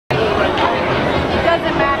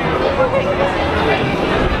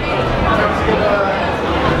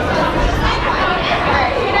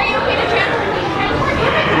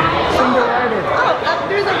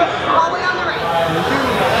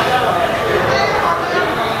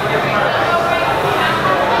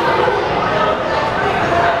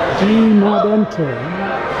Disneyland.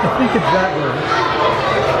 I think it's that way.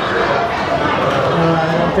 I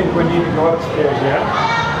don't think we need to go upstairs yet.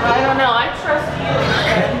 I don't know. I trust you.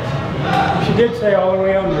 She did say all the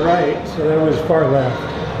way on the right, so that was far left.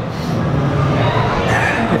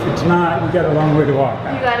 If it's not, we got a long way to walk.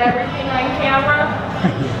 You got everything on camera?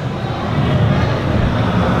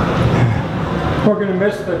 We're going to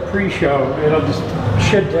miss the pre-show. It'll just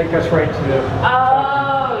should take us right to the...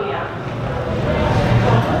 Oh, yeah.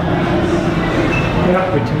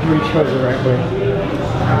 Yeah, we chose the right way.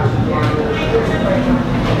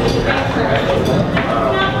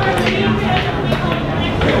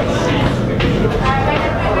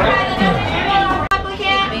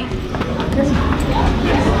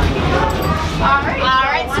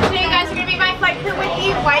 Alright, so today you guys are going to be my flight crew with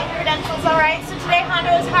the white credentials, alright? So today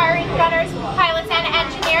Hondo is hiring gunners, pilots, and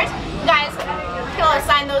engineers. You guys, he'll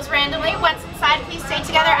assign those randomly. Once inside, please stay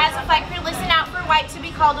together as a flight crew. Listen out for white to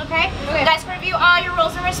be called, okay? You guys can review all your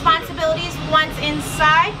roles and responsibilities once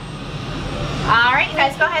inside. Alright, you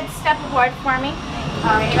guys go ahead and step aboard for me.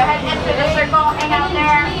 Alright, go ahead and enter the circle, hang out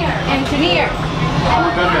there. Engineer. I'm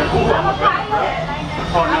a gunner. Ooh, I'm a gunner.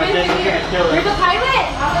 Oh, no, then you're going to kill it. You're the pilot?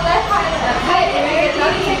 I'm the left pilot. I'm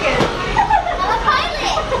a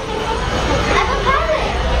pilot. I'm a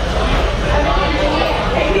pilot. I'm an engineer.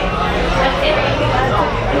 That's it.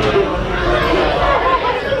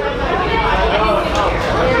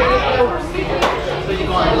 So you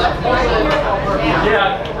going left or right?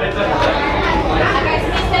 Yeah. Guys,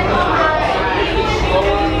 can you step over?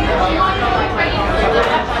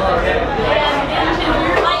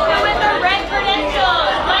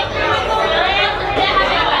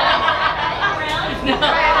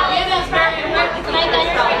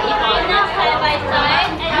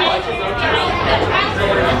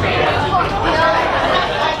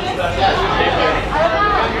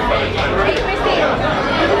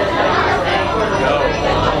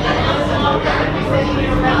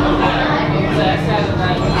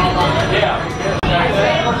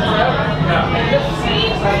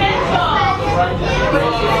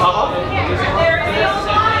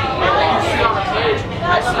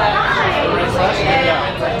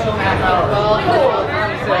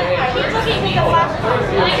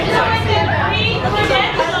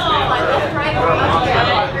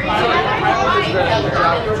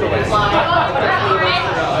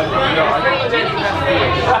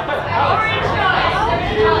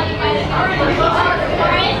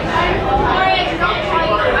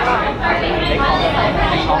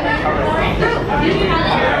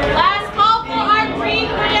 Last call for our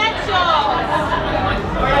pre-credentials.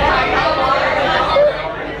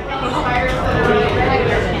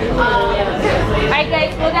 Alright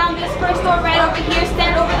guys, go down this first door right over here,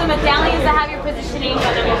 stand over the medallions that have your positioning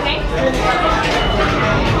on them, okay?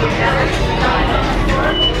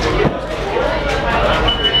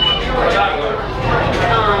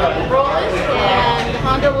 Roll it, and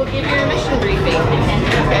Hondo will give you your mission briefing.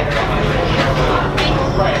 Okay.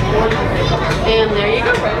 And there you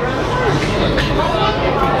go.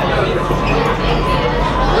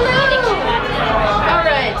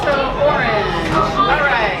 Alright, so orange.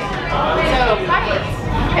 Alright. So pilots.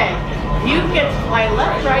 Okay. You get to fly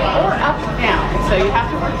left, right, or up, down. So you have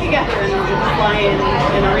to work together and fly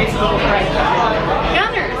in a reasonable right time.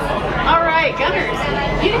 Gunners. Alright, gunners.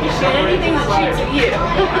 You get to shoot anything that shoots at you.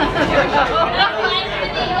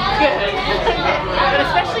 Good. But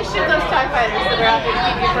especially shoot those TIE fighters that are out there to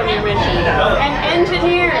keep you from your mission. And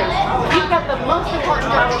engineers, you've got the most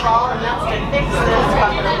important job of all, and that's to fix this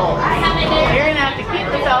fucking hole. You're going to have to keep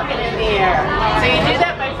the Falcon in the air. So you do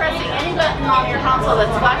that by pressing any button on your console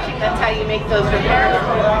that's flashing. That's how you make those repairs.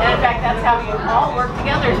 And in fact, that's how you all work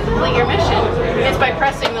together to complete your mission. It's by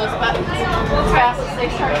pressing those buttons. As fast as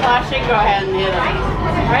they start flashing, go ahead and hit them.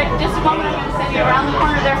 Alright, in just a moment I'm going to send you around the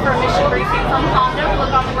corner there for a mission briefing from Hondo.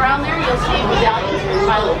 Look on the ground there, you'll see medallions for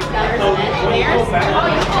pilots, gunners, and engineers.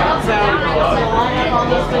 So you'll line up on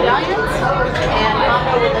these medallions, and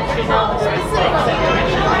Hondo will let you know the specifics of your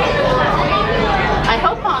mission. I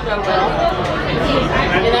hope Hondo will.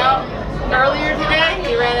 You know, earlier today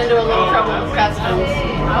he ran into a little trouble with customs.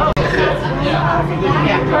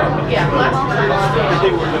 Yeah, last time.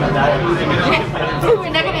 We're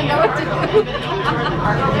never going to know what to do.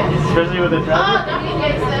 Especially with the driver. Oh,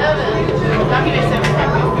 WJ7.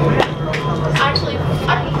 Actually, I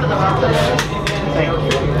prefer the Outpost. Thank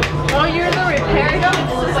you. Oh, you're the repair dog?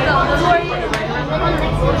 This is the Onboard?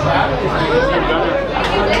 Hi!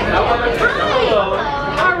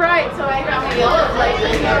 Alright, so I got my yellow plate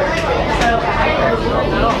right here.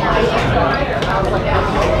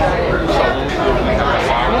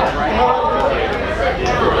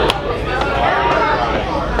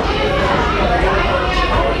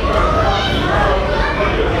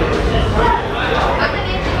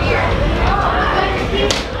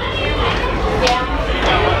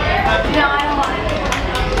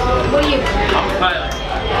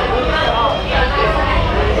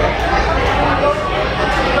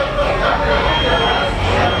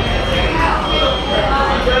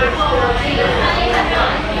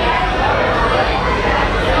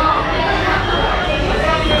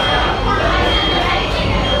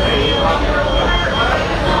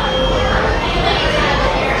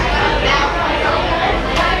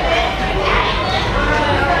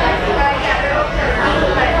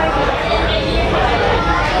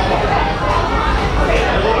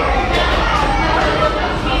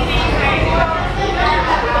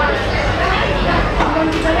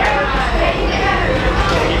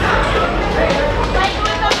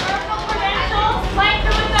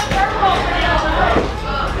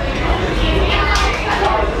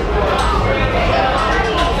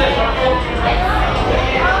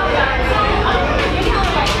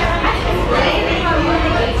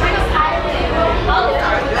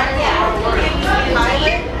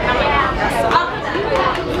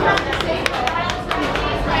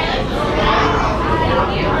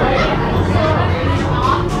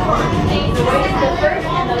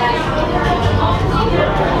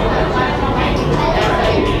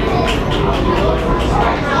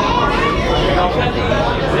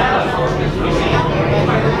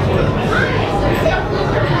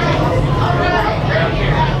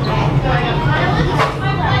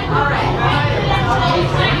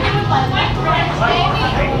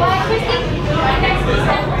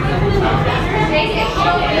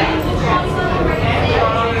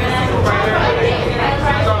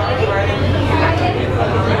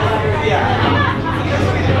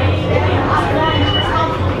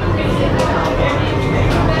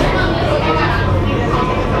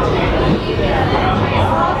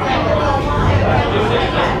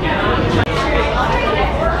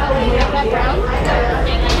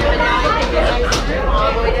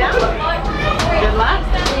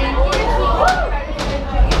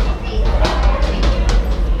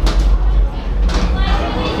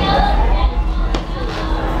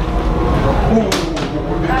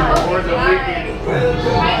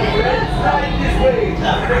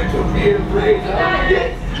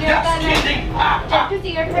 Just kidding.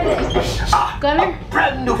 Gunner? A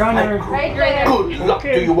brand new Gunner. flight crew. Good luck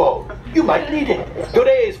to you all. You might need it.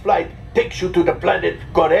 Today's flight takes you to the planet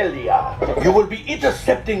Corellia. You will be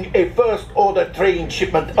intercepting a first-order train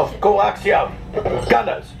shipment of coaxium.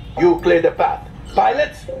 Gunners, you clear the path.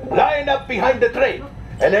 Pilots, line up behind the train.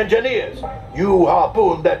 And engineers, you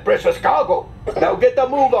harpoon that precious cargo. Now get a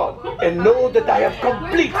move on and know that I have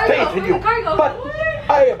complete faith in you. But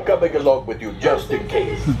I am coming along with you just in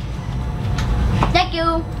case. Thank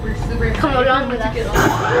you. Come along with us.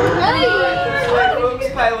 Folks,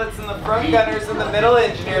 pilots in the front, gunners in the middle,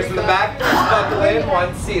 engineers in the back. Buckle in,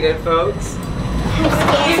 one seated, folks.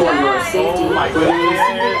 For your safety,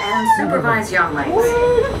 and supervise young legs.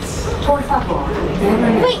 Por favor.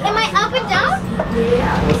 Wait, am I up and down?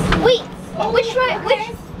 Wait, which way? Which?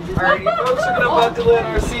 Alrighty, folks, we're gonna buckle in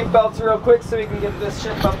our seatbelts real quick so we can get this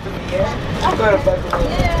ship up in the air. Go ahead and buckle in.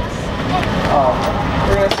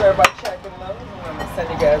 We're gonna start by checking those. I'm gonna send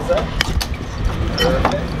you guys up.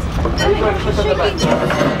 Perfect. Go ahead and push on the button.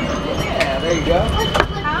 Yeah, there you go.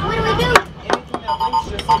 What do we do? Anything that blinks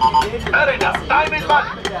just like you did. Fair enough. Time is money.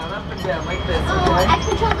 Up and down, like this, Oh, okay? I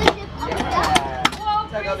control the ship up and down.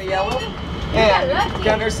 Tug on the yellow. And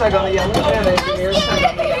gunners tug on the yellow. And engineers tug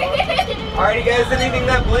on the yellow. Alrighty guys, anything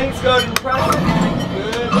that blinks, go ahead and press it.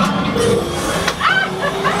 Good.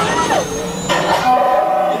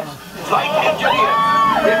 Flight engineer,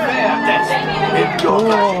 repair test. Hit your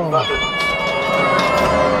flashing button.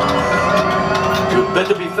 You'd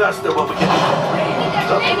better be faster when we get to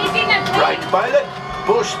the train. Right, pilot.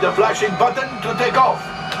 Push the flashing button to take off.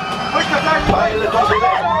 Push the flash pilot on the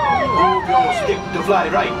left. Move your stick to fly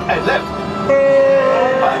right and left.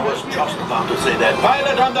 I was just about to say that.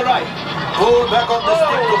 Pilot on the right. Pull back on the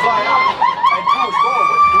stick to fly out. And push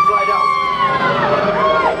forward to fly down.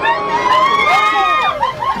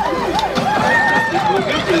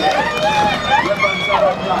 Weapons are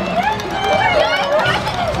applied.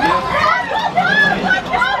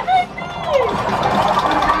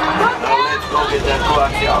 Now let's go get that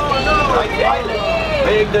coaxium. Right, pilot.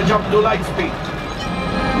 Make the jump to light speed.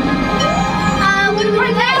 What do we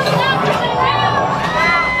do?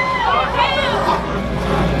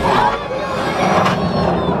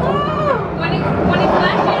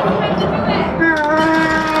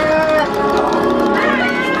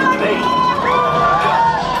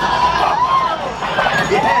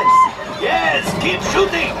 Yes, keep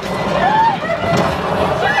shooting.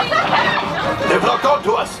 They've locked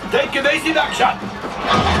onto us. Take evasive action.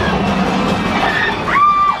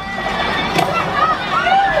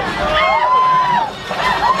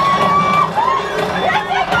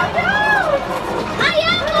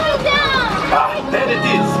 There it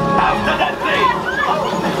is, after that train.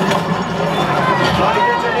 Flight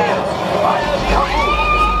engineers, fire the harpoon.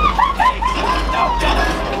 Hey, now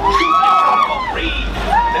gunners, shoot the harpoon free.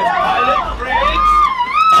 The pilot brakes.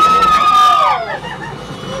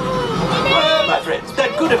 Well, my friends,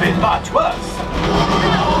 that could have been much worse.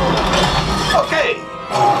 Okay,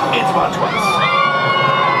 it's much worse.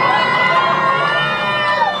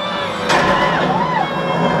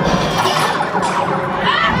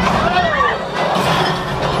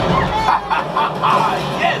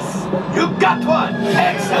 Yes, you got one.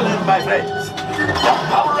 Excellent, my friends.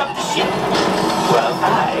 Power up the ship. Well,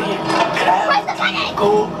 I grab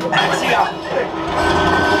coaxium.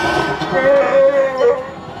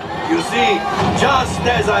 You see, just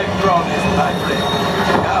as I promised, my friend.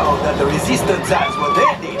 Now that the resistance has what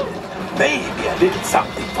they need, maybe a little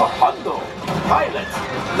something for Hondo. Pilots,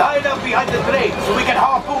 line up behind the train so we can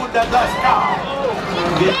harpoon that last car.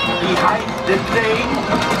 Get behind the train.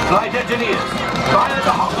 Flight engineers, fire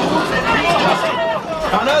the harpoons and reach us in.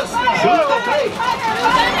 Gunners, shoot the train.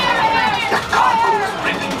 The cargo's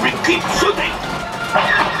bringing. Keep shooting.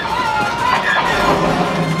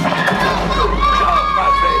 Jump, my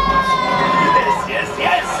friends.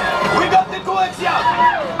 Yes. We got the coaxium.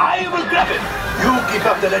 I will grab it. You keep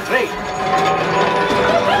up to the train.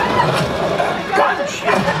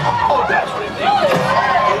 Gunship. Oh, that's ridiculous.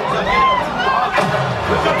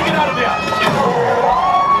 We've got to get out of here.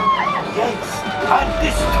 Yes, a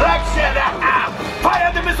distraction.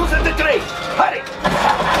 Fire the missiles at the train. Hurry.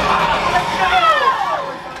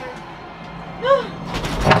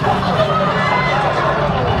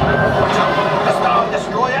 The Star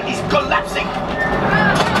Destroyer is collapsing.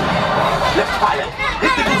 Left pilot,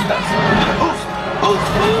 hit the boosters. Boost.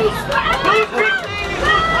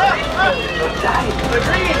 You're dying. The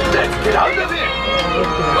green. Let's get out of here.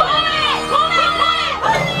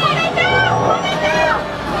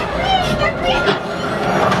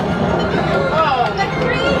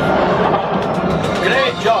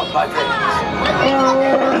 my friends.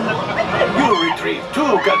 You retrieve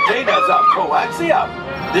 2 containers of coaxium.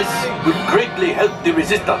 This will greatly help the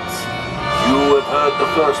resistance. You have heard the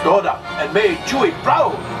First Order and made Chewie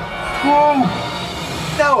proud.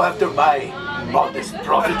 Now after my modest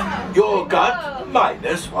profit, your cut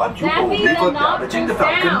minus what you owe me for damaging the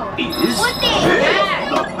Falcon is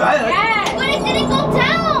not bad. But it didn't go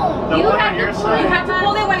down! You have to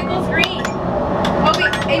pull it when it goes green. Oh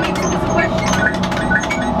wait, Amy, this is a question.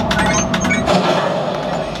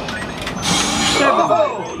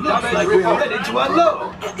 Oh, looks like we're ready to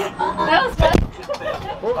unload. That was fun.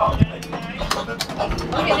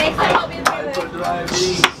 Okay, next time I'll be in pilot.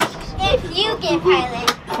 If you get pilot.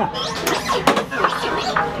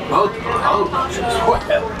 Multiple hull punctures. Well,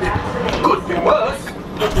 it could be worse.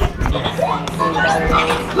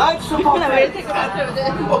 Life support.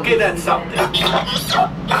 Okay, that's something.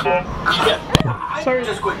 Sorry.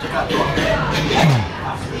 Just going to cut you off.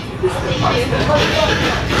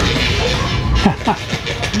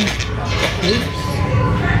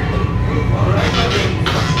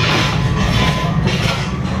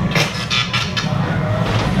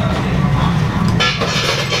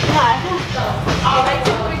 I'll make a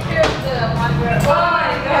picture of the one where, oh my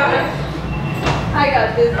gosh, I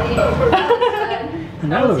got dizzy.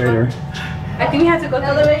 An elevator. I think we have to go to the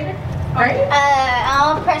elevator, right?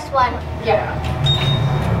 I'll press 1. Yeah.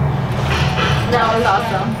 That was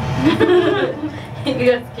awesome. You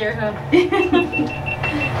got scared, huh? Me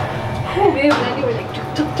and Wendy were like, tuk,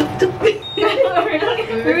 tuk, tuk, tuk. We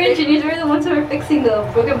were engineers, we were the ones who were fixing the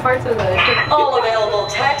broken parts of the ship. All available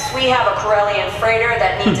techs, we have a Corellian freighter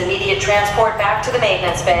that needs immediate transport back to the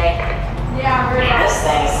maintenance bay. Yeah, we're This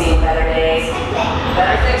thing's seen better days.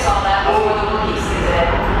 Better fix all that before the rookie sees it.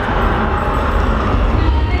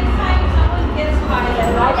 next time someone gets pilot,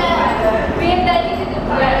 I'll be pilot. Me and Daddy can do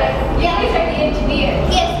pilot. You guys are the engineers.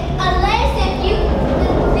 Yes, unless if you...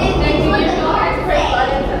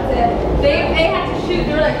 They had to shoot,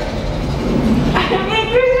 they were like, I mean,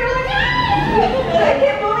 we were like, ah! I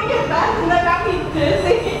kept moving it fast and that got me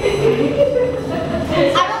dizzy.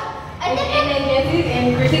 And then Nancy's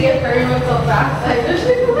and Chrissy get very much so fast. I just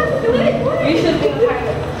like, what? You should be the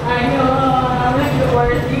pilot. I know, I'm like the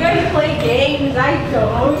worst. You guys play games, I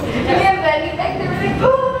don't. And we have Benny back there, we're like,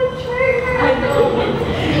 pull the trigger. I know.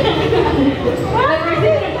 Like, Chrissy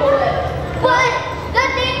didn't pull it. But the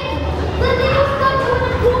thing was stuck to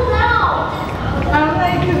the pool now. I'm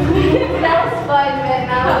like, that was fun, man.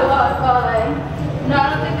 That was a lot of fun. No, I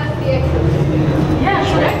don't think that's the exit. Yeah,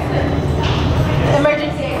 it's an exit.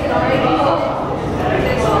 Emergency exit already.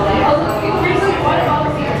 Oh, look, Chrissy, water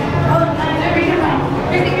bottles here. Oh, nice.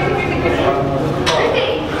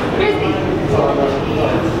 Chrissy.